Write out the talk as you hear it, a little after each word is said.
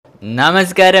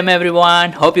Namaskaram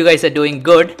everyone. Hope you guys are doing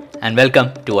good and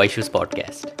welcome to Aishu's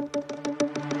podcast.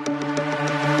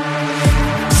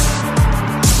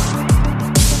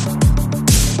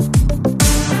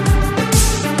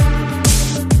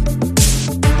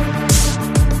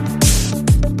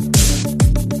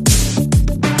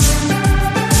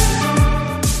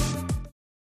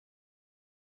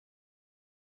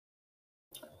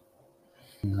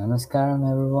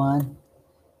 Namaskaram everyone.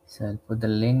 So I'll put the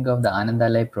link of the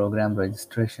Anandalaya program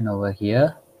registration over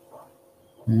here.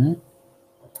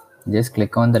 Just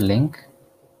click on the link.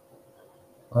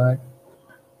 What?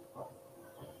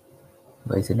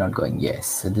 Why is it not going? Yes.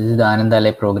 So this is the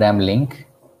Anandalaya program link.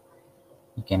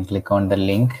 You can click on the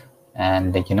link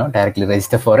and directly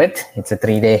register for it. It's a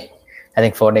 3-day,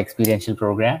 4-day experiential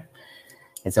program.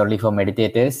 It's only for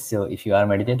meditators. So if you are a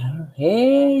meditator,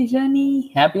 hey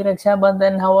Shani, happy Raksha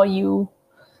Bandhan. How are you?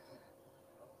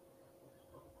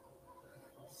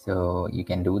 So you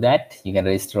can do that. You can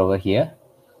register over here.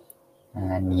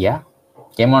 And yeah,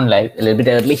 came on live a little bit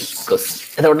early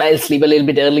because I thought I'll sleep a little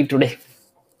bit early today.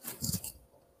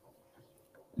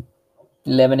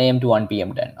 11 a.m. to 1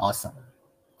 p.m. done. Awesome.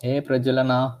 Hey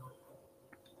Prajalana.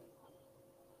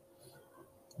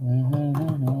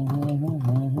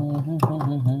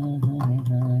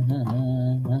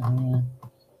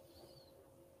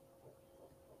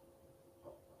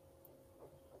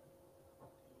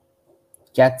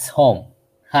 Cat's home.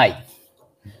 Hi.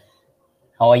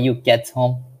 How are you, Cat's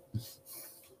home?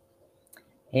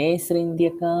 Hey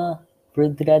Srindyaka.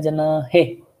 Prithvirajana.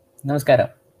 Hey.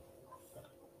 Namaskaram.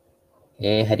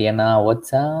 Hey Haryana.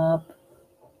 What's up?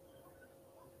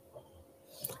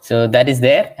 So that is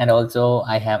there. And also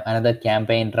I have another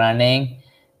campaign running.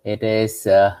 It is,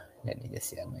 let me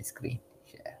just share my screen.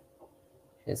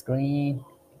 Share screen.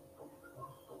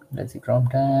 Let's see Chrome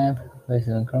tab. Where's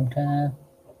the Chrome tab?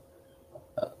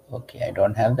 Oh, okay, I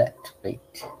don't have that.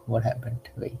 Wait, what happened?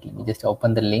 Wait, let me just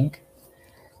open the link.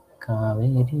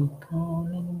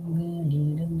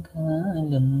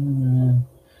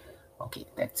 Okay,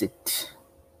 that's it.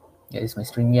 Here is my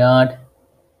StreamYard.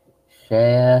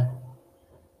 Share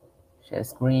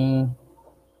screen,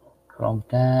 Chrome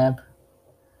tab.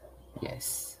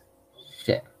 Yes,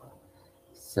 share.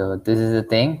 So this is the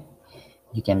thing.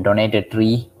 You can donate a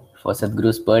tree for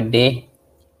Sadhguru's birthday.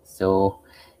 So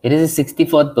it is his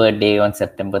 64th birthday on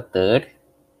September 3rd.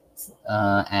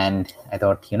 And I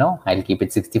thought, I'll keep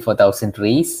it 64,000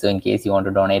 trees. So in case you want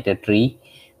to donate a tree,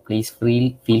 please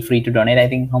feel free to donate. I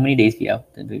think how many days we have?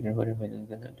 1,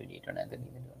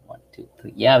 2,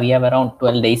 3. Yeah, we have around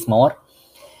 12 days more.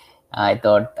 I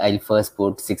thought I'll first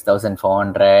put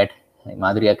 6,400.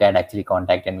 Madhurya had actually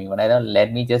contacted me, but I thought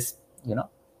let me just,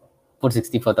 put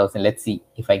 64,000. Let's see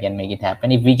if I can make it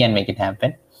happen, if we can make it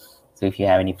happen. So if you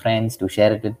have any friends, to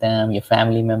share it with them, your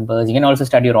family members. You can also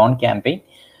start your own campaign.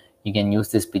 You can use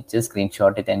this picture,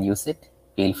 screenshot it and use it.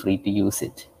 Feel free to use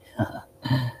it.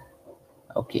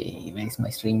 Okay, where's my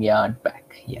StreamYard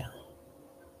back? Yeah.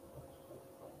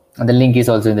 And the link is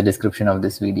also in the description of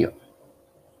this video.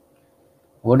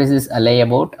 What is this Alay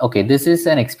about? Okay, this is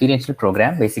an experiential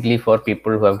program basically for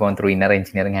people who have gone through inner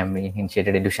engineering and been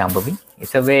initiated into Shambhavi.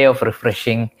 It's a way of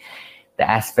refreshing the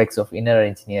aspects of inner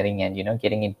engineering and,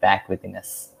 getting it back within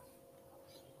us.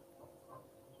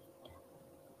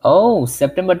 Oh,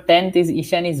 September 10th is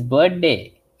Ishani's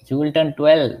birthday. You will turn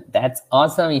 12. That's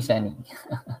awesome, Ishani.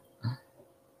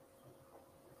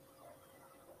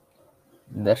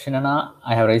 Darshanana,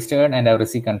 I have registered and I have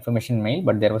received confirmation mail,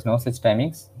 but there was no such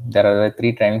timings. There are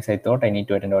 3 timings I thought I need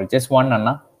to attend. Or just one,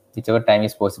 Anna. Whichever time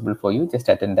is possible for you, just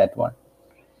attend that one.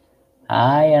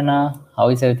 Hi, Anna. How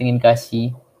is everything in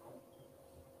Kashi?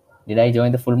 Did I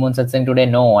join the full moon satsang today?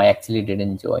 No, I actually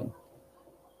didn't join.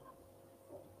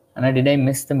 Anna, did I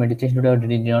miss the meditation today or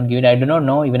did you not give it? I do not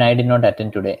know. Even I did not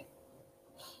attend today.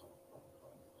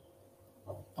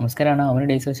 Namaskar, Anna. How many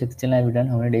days of Shakti Chalana have you done?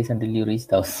 How many days until you reach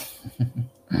 1,000?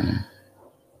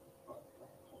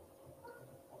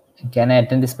 Can I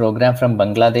attend this program from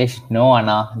Bangladesh? No,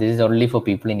 Anna. This is only for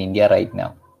people in India right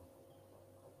now.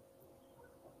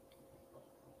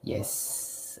 Yes.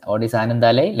 What is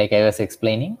Anandalaya? Like I was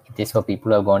explaining, it is for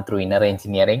people who have gone through inner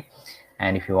engineering.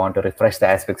 And if you want to refresh the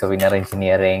aspects of inner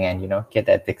engineering and, get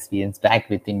that experience back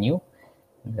within you,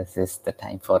 this is the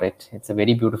time for it. It's a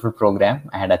very beautiful program.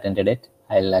 I had attended it.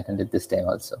 I'll attend it this time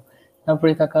also.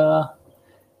 Napritaka.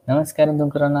 Namaskaram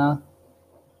Dunkarana.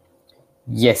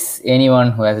 Yes,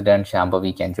 anyone who has done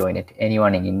Shambhavi can join it.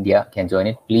 Anyone in India can join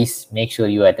it. Please make sure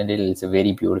you attend it. It's a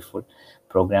very beautiful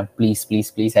program, please, please,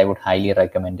 please, I would highly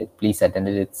recommend it. Please attend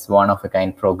it. It's one of a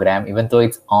kind program. Even though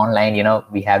it's online,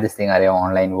 we have this thing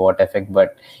online what effect,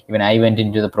 but even I went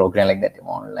into the program like that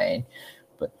online,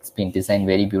 but it's been designed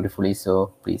very beautifully.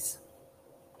 So please.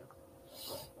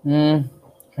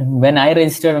 When I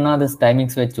registered, these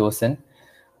timings were chosen.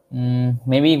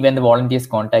 Maybe when the volunteers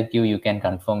contact you, you can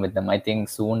confirm with them. I think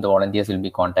soon the volunteers will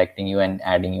be contacting you and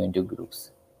adding you into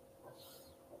groups.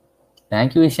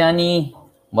 Thank you, Ishani.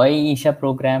 Why Isha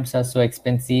programs are so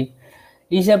expensive?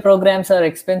 Isha programs are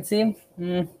expensive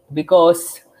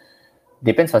because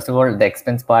depends. First of all, the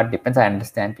expense part depends. I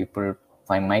understand people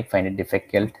might find it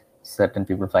difficult. Certain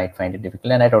people might find it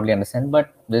difficult, and I totally understand.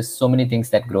 But there's so many things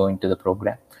that grow into the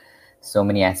program. So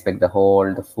many aspects, the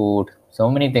hall, the food, so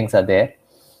many things are there.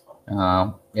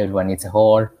 Everyone needs a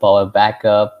hall, power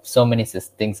backup, so many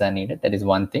things are needed. That is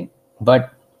one thing.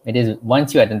 But it is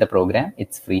once you attend the program,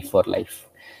 it's free for life.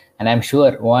 And I'm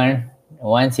sure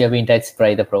once you have been touched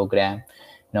by the program,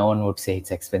 no one would say it's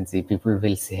expensive. People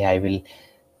will say, I will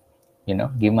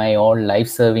give my all life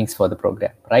savings for the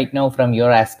program. Right now, from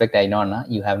your aspect, I know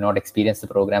you have not experienced the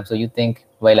program. So you think,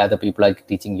 while other people are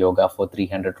teaching yoga for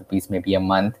 300 rupees, maybe a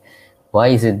month, why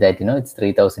is it that, it's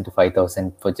 3,000 to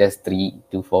 5,000 for just 3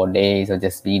 to 4 days or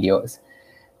just videos?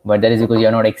 But that is because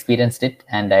you're not experienced it.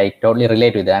 And I totally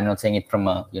relate with that. I'm not saying it from,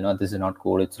 this is not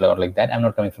cool, it's not like that. I'm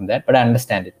not coming from that, but I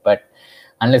understand it. But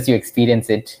unless you experience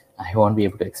it, I won't be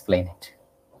able to explain it.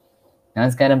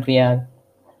 Namaskaram, Priya.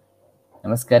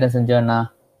 Namaskaram,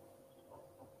 Sanjana.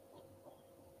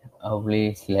 Hopefully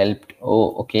it helped.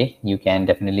 Oh, okay. You can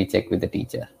definitely check with the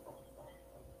teacher.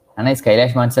 Anna, is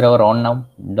Kailash Mansarovar on now?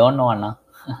 Don't know, Anna,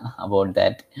 about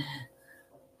that.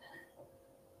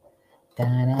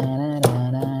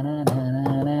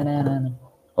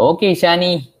 Okay,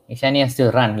 Ishani. Ishani has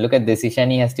to run. Look at this.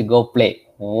 Ishani has to go play.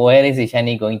 Where is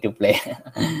Ishani going to play?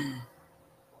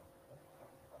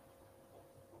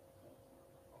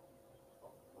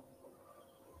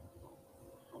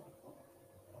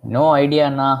 No idea,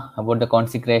 Anna, about the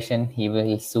consecration. He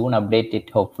will soon update it,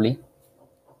 hopefully.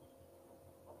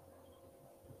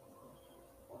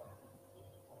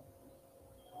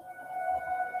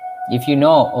 If you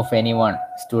know of anyone,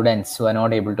 students who are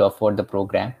not able to afford the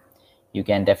program, you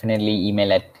can definitely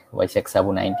email at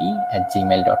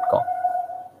vaishaksabu90@gmail.com.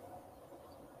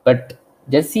 But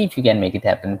just see if you can make it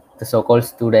happen. The so-called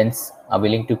students are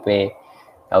willing to pay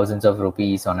thousands of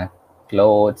rupees on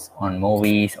clothes, on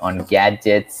movies, on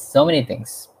gadgets, so many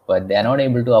things, but they are not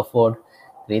able to afford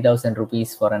 3,000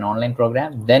 rupees for an online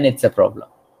program. Then it's a problem.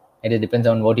 It depends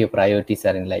on what your priorities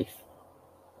are in life.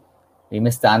 We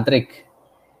miss Tantric.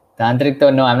 Tantric, though,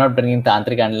 no, I'm not bringing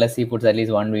Tantric unless he puts at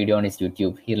least one video on his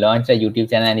YouTube. He launched a YouTube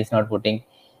channel and he's not putting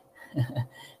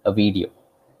a video.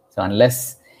 So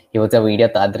unless he puts a video,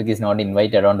 Tantric is not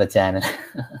invited on the channel.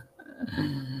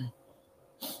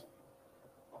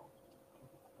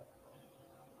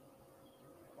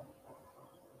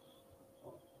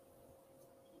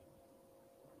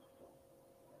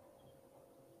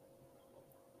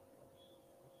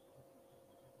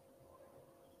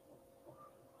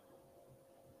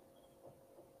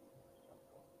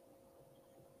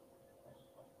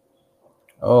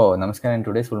 Oh, Namaskar. In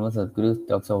today's Fulma Sadhguru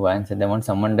talks of violence, and then when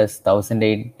someone does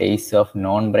 1,008 days of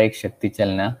non-break Shakti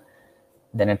Chalana,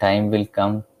 then a time will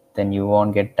come, then you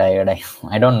won't get tired. I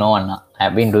don't know, Anna.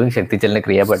 I've been doing Shakti Chalana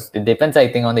Kriya, but it depends, I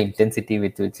think, on the intensity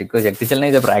with which, because Shakti Chalana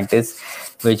is a practice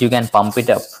which you can pump it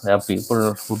up. There are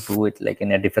people who do it like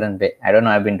in a different way. I don't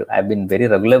know. I've been very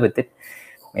regular with it.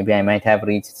 Maybe I might have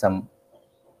reached some,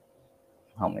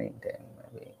 how many times?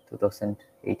 Maybe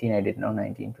 2018 I did, no,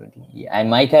 19, 20. Yeah, I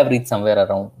might have reached somewhere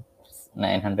around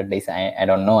 900 days. I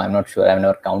don't know. I'm not sure. I've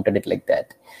never counted it like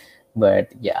that. But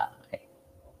yeah.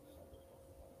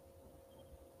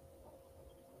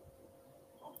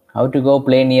 How to go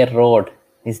play near road?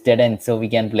 It's dead end, so we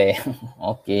can play.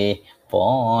 Okay,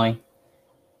 boy.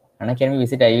 Anna, can we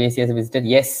visit IVCS visited?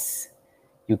 Yes,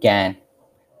 you can.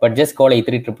 But just call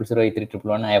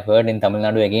 8300 I have heard in Tamil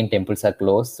Nadu again temples are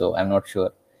closed, so I'm not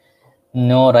sure.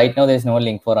 No, right now there's no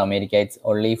link for America. It's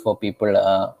only for people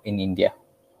in India.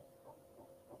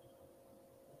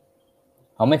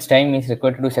 How much time is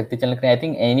required to do Shakti Chalana? I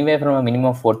think anywhere from a minimum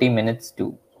of 40 minutes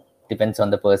to, depends on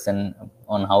the person,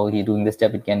 on how he's doing the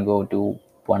step. It can go to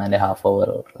 1.5 hours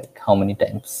or like how many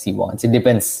times he wants. It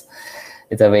depends.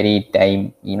 It's a very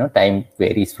time, time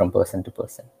varies from person to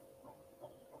person.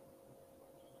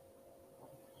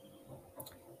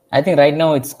 I think right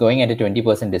now it's going at a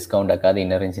 20% discount, Akka, the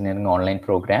Inner Engineering online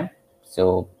program.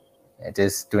 So it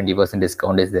is 20%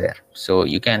 discount is there. So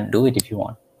you can do it if you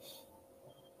want.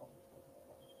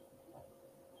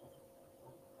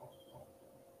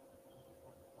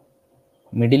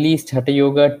 Middle East Hatha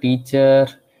Yoga teacher.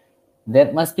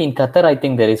 There must be in Qatar, I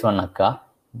think there is one Akka,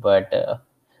 but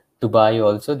Dubai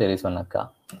also there is one Akka.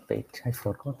 Wait, I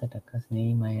forgot that Akka's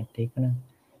name. I had taken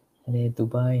a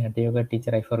Dubai Hatha Yoga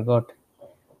teacher. I forgot.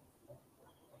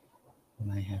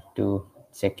 I have to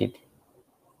check it.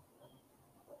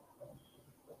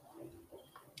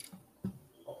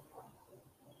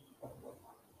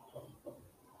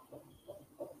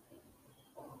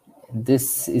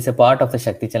 This is a part of the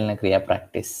Shakti Chalana Kriya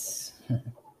practice.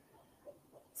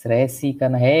 Shreyasi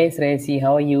Kana. Hey Shreyasi,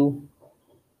 how are you?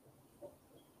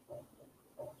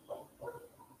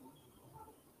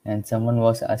 And someone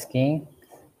was asking,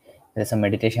 there's some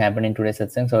meditation happened in today's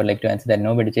satsang, so I would like to answer that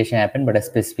no meditation happened, but a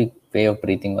specific way of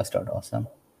breathing was taught. Awesome.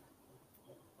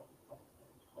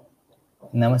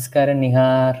 Namaskaram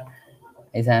Nihar.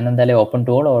 Is Anandale open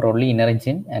to all or only inner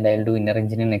engine? And I'll do inner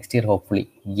engineering next year, hopefully.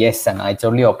 Yes, Anna, it's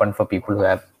only open for people who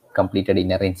have completed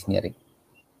inner engineering.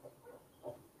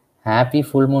 Happy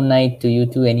full moon night to you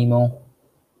too, anymore.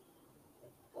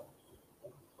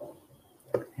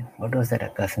 What was that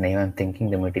Akka's name? I'm thinking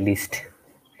the Middle East.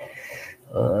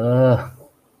 Forgot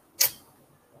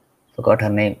her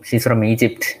name. She's from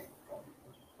Egypt.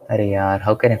 Arey yaar,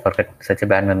 how can I forget? Such a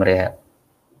bad memory I have.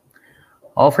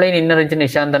 Offline inner engine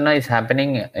Ishandana is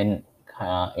happening in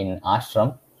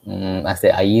ashram as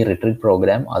the IE retreat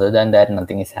program. Other than that,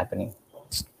 nothing is happening.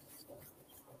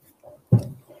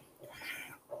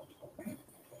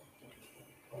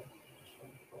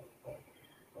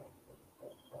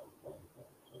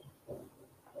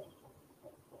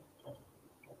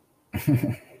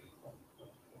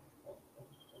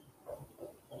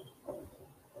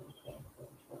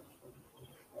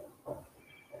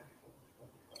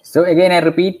 So again, I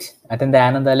repeat, attend the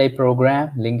Anandalaya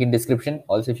program, link in description.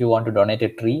 Also, if you want to donate a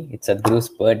tree, it's Sadhguru's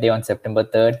birthday on September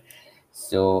 3rd.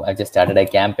 So I just started a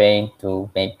campaign to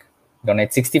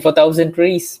donate 64,000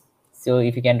 trees. So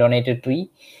if you can donate a tree,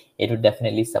 it would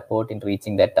definitely support in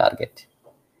reaching that target.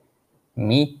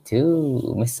 Me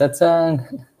too, Miss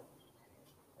Satsang.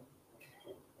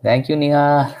 Thank you,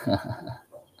 Neha.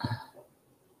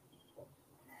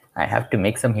 I have to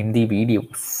make some Hindi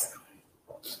videos.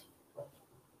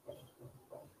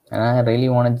 And I really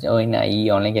want to join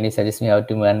IE online. Can you suggest me how to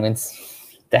convince?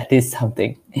 That is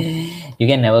something you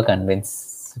can never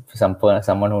convince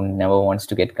someone who never wants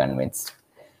to get convinced.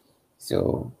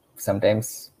 So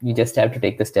sometimes you just have to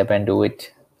take the step and do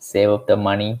it. Save up the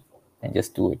money and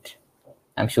just do it.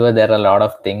 I'm sure there are a lot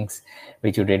of things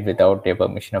which you did without the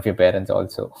permission of your parents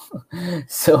also.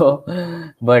 So,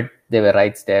 but they were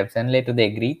right steps and later they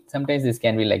agreed. Sometimes this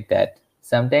can be like that.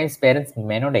 Sometimes parents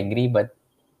may not agree, but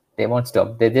they won't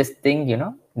stop. They just think,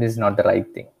 this is not the right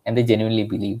thing. And they genuinely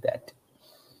believe that.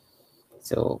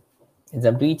 So it's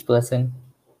up to each person.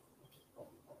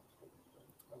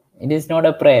 It is not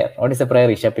a prayer. What is a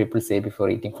prayer, Isha? People say before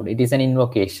eating food. It is an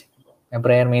invocation. A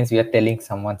prayer means we are telling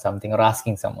someone something or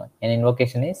asking someone. An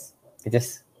invocation is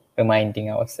just reminding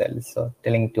ourselves or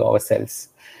telling to ourselves.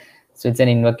 So it's an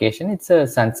invocation. It's a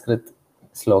Sanskrit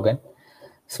slogan,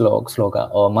 sloga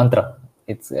or mantra.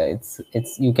 It's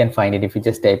you can find it if you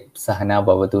just type Sahana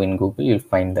Bhavatu in Google. You'll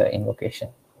find the invocation.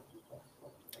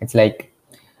 It's like,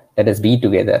 let us be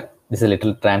together. This is a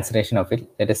little translation of it.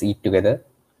 Let us eat together.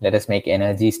 Let us make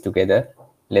energies together.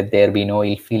 Let there be no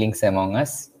ill feelings among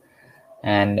us.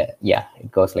 And yeah,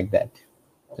 it goes like that.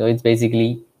 So it's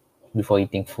basically before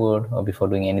eating food or before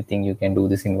doing anything, you can do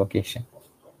this invocation.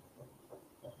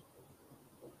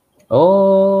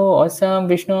 Oh, awesome,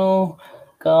 Vishnu.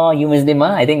 You missed him,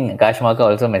 huh? I think Kashmaka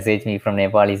also messaged me from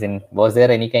Nepal. Was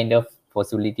there any kind of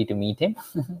possibility to meet him?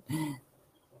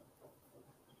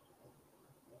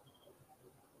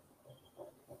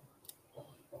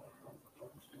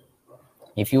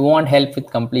 If you want help with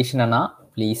completion, Anna,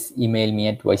 please email me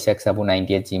at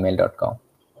vaishaksabu90@gmail.com.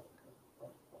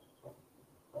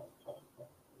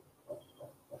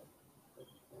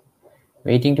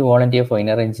 Waiting to volunteer for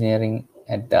inner engineering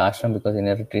at the ashram because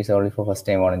inner retreat is only for first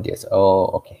time volunteers. Oh,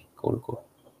 okay. Cool.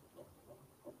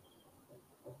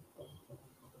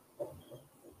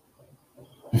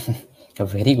 A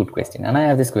very good question. And I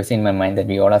have this question in my mind that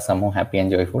we all are somehow happy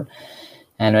and joyful.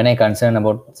 And when I concern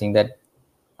about seeing that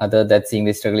seeing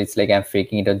the struggle, it's like I'm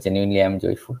faking it or genuinely I'm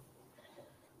joyful.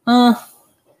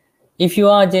 If you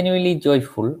are genuinely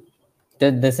joyful,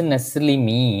 that doesn't necessarily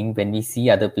mean when we see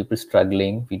other people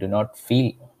struggling, we do not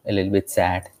feel a little bit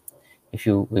sad.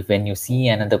 When you see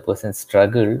another person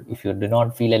struggle, if you do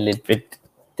not feel a little bit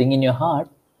thing in your heart,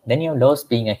 then you're lost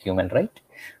being a human, right?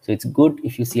 So it's good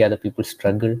if you see other people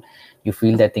struggle, you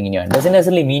feel that thing in your heart. Doesn't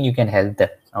necessarily mean you can help them.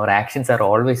 Our actions are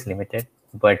always limited,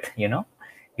 but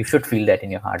You should feel that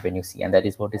in your heart when you see, and that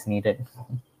is what is needed.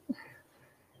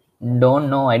 Don't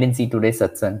know. I didn't see today's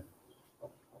satsang.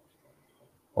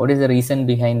 What is the reason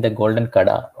behind the golden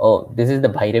kada? Oh, this is the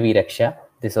Bhairavi Raksha.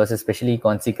 This was a specially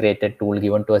consecrated tool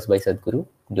given to us by Sadhguru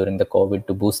during the COVID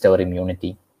to boost our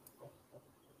immunity.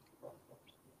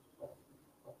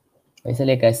 Basically,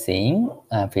 like I was saying,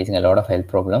 I'm facing a lot of health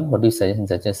problem. What do you suggest in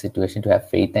such a situation to have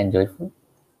faith and joyful?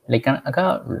 Like,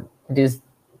 it is,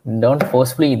 don't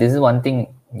forcefully, this is one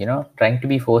thing, trying to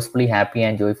be forcefully happy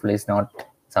and joyful is not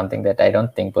something that I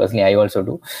don't think personally I also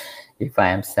do. If I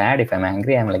am sad, if I'm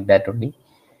angry, I'm like that only.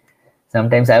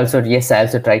 Sometimes I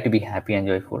also try to be happy and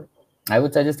joyful. I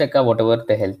would suggest like whatever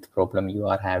the health problem you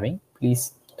are having,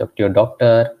 please talk to your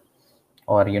doctor,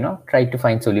 or try to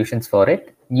find solutions for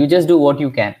it. You just do what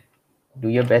you can, do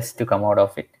your best to come out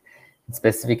of it.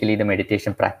 Specifically, the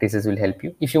meditation practices will help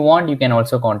you. If you want, you can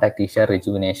also contact Isha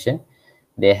Rejuvenation.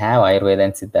 They have Ayurveda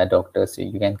and Siddha doctors, so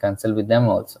you can consult with them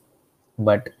also.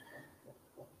 But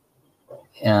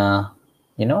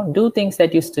do things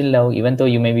that you still love, even though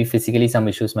you maybe physically some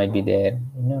issues might be there.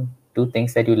 Do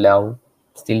things that you love.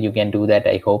 Still, you can do that.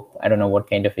 I hope. I don't know what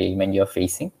kind of ailment you're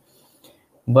facing,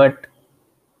 but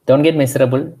don't get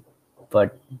miserable.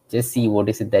 But just see what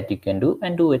is it that you can do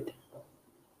and do it.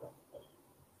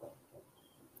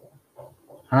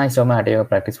 I stopped my Hatha Yoga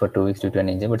practice for 2 weeks due to an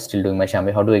injury, but still doing my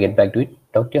Shambhavi. How do I get back to it?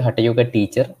 Talk to your Hatha Yoga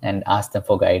teacher and ask them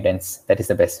for guidance. That is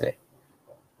the best way.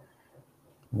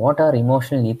 What are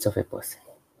emotional needs of a person?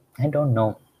 I don't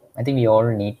know. I think we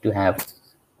all need to have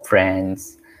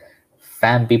friends,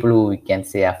 people who we can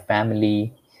say are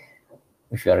family.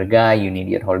 If you're a guy, you need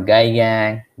your whole guy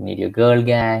gang, you need your girl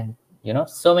gang,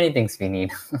 so many things we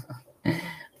need.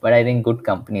 But I think good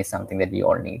company is something that we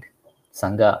all need.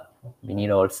 Sangha, we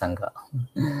need all Sangha.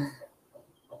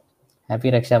 Happy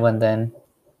Raksha Bandhan.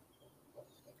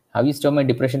 How you stole my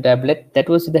depression tablet? That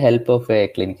was with the help of a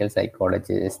clinical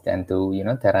psychologist and through,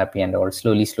 therapy and all.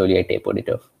 Slowly I tapered it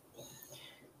off.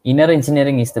 Inner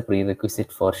engineering is the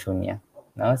prerequisite for Shunya.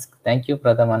 Thank you,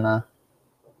 Pradhamana.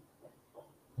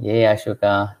 Yay,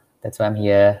 Ashoka. That's why I'm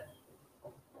here.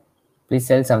 Please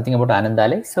tell something about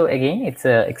Anandalaya. So again, it's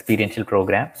an experiential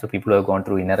program. So people who have gone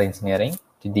through inner engineering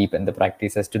to deepen the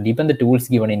practices, to deepen the tools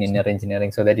given in inner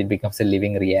engineering so that it becomes a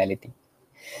living reality.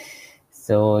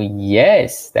 So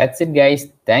yes, that's it, guys.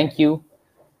 Thank you.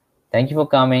 Thank you for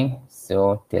coming.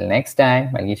 So till next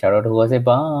time, I'll give shout out who was a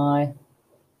bye.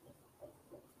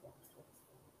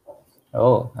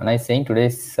 Oh, and I'm saying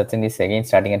today's satsang is again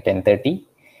starting at 10:30.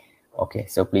 Okay,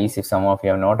 so please, if some of you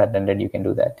have not attended, you can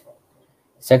do that.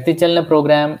 Shakti Chalana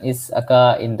program is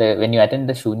when you attend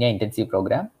the Shunya intensive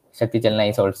program, Shakti Chalana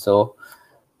is also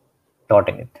taught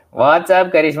in it. What's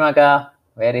up, Karishma ka?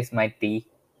 Where is my tea?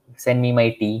 Send me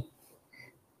my tea.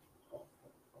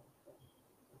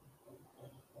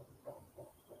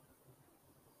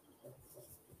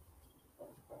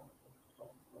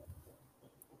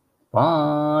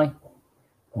 Bye.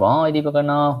 Bye,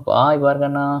 Deepakana. Bye,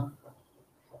 Vargana.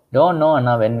 Don't know,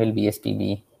 Anna, when will BSP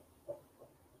be?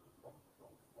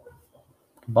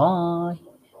 Bye.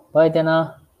 Bye,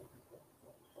 Dana.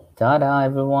 Ta-da,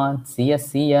 everyone. See ya.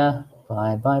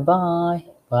 Bye. Bye,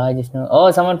 Jishnu.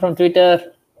 Oh, someone from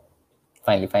Twitter.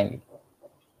 Finally.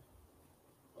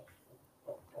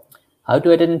 How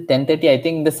to attend 10:30? I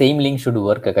think the same link should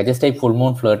work. I just type full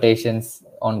moon flirtations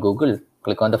on Google.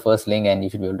 Click on the first link and you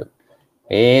should be able to.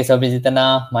 Hey,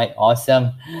 Sabhijitana, my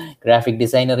awesome graphic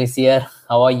designer is here.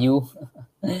 How are you?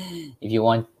 If you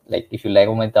want, if you like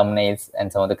my thumbnails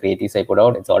and some of the creatives I put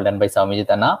out, it's all done by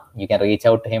Samijitana. You can reach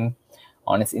out to him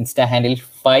on his Insta handle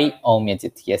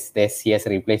 5omyajit. Yes, he has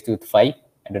replaced with 5.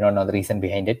 I do not know the reason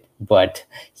behind it, but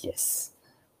yes.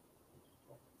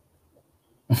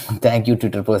 Thank you,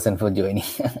 Twitter person, for joining.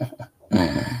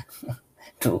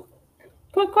 True.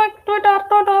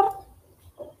 Twitter.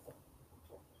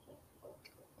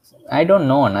 I don't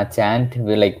know, on a chant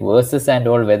like verses and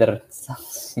all, whether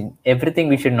everything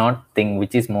we should not think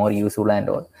which is more useful and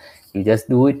all. You just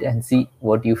do it and see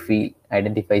what you feel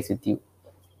identifies with you.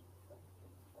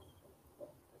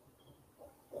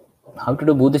 How to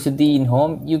do Buddha Shuddhi in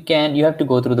home? You have to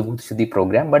go through the Buddha Shuddhi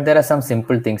program, but there are some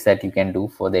simple things that you can do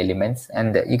for the elements,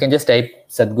 and you can just type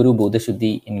Sadhguru Buddha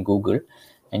Shuddhi in Google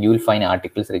and you will find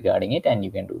articles regarding it and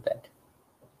you can do that.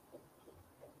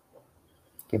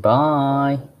 Okay,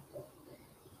 bye.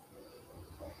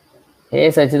 Hey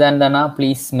Sachidanandana,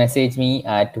 please message me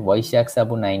at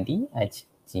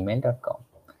vaishaksabu90@gmail.com.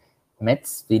 Met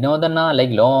Vinodana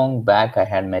long back. I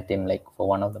had met him for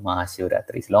one of the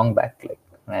Mahashivratris long back.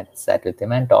 I sat with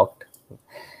him and talked.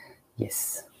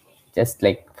 Yes, just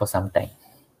for some time.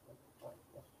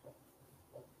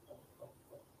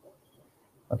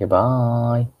 Okay,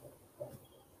 bye.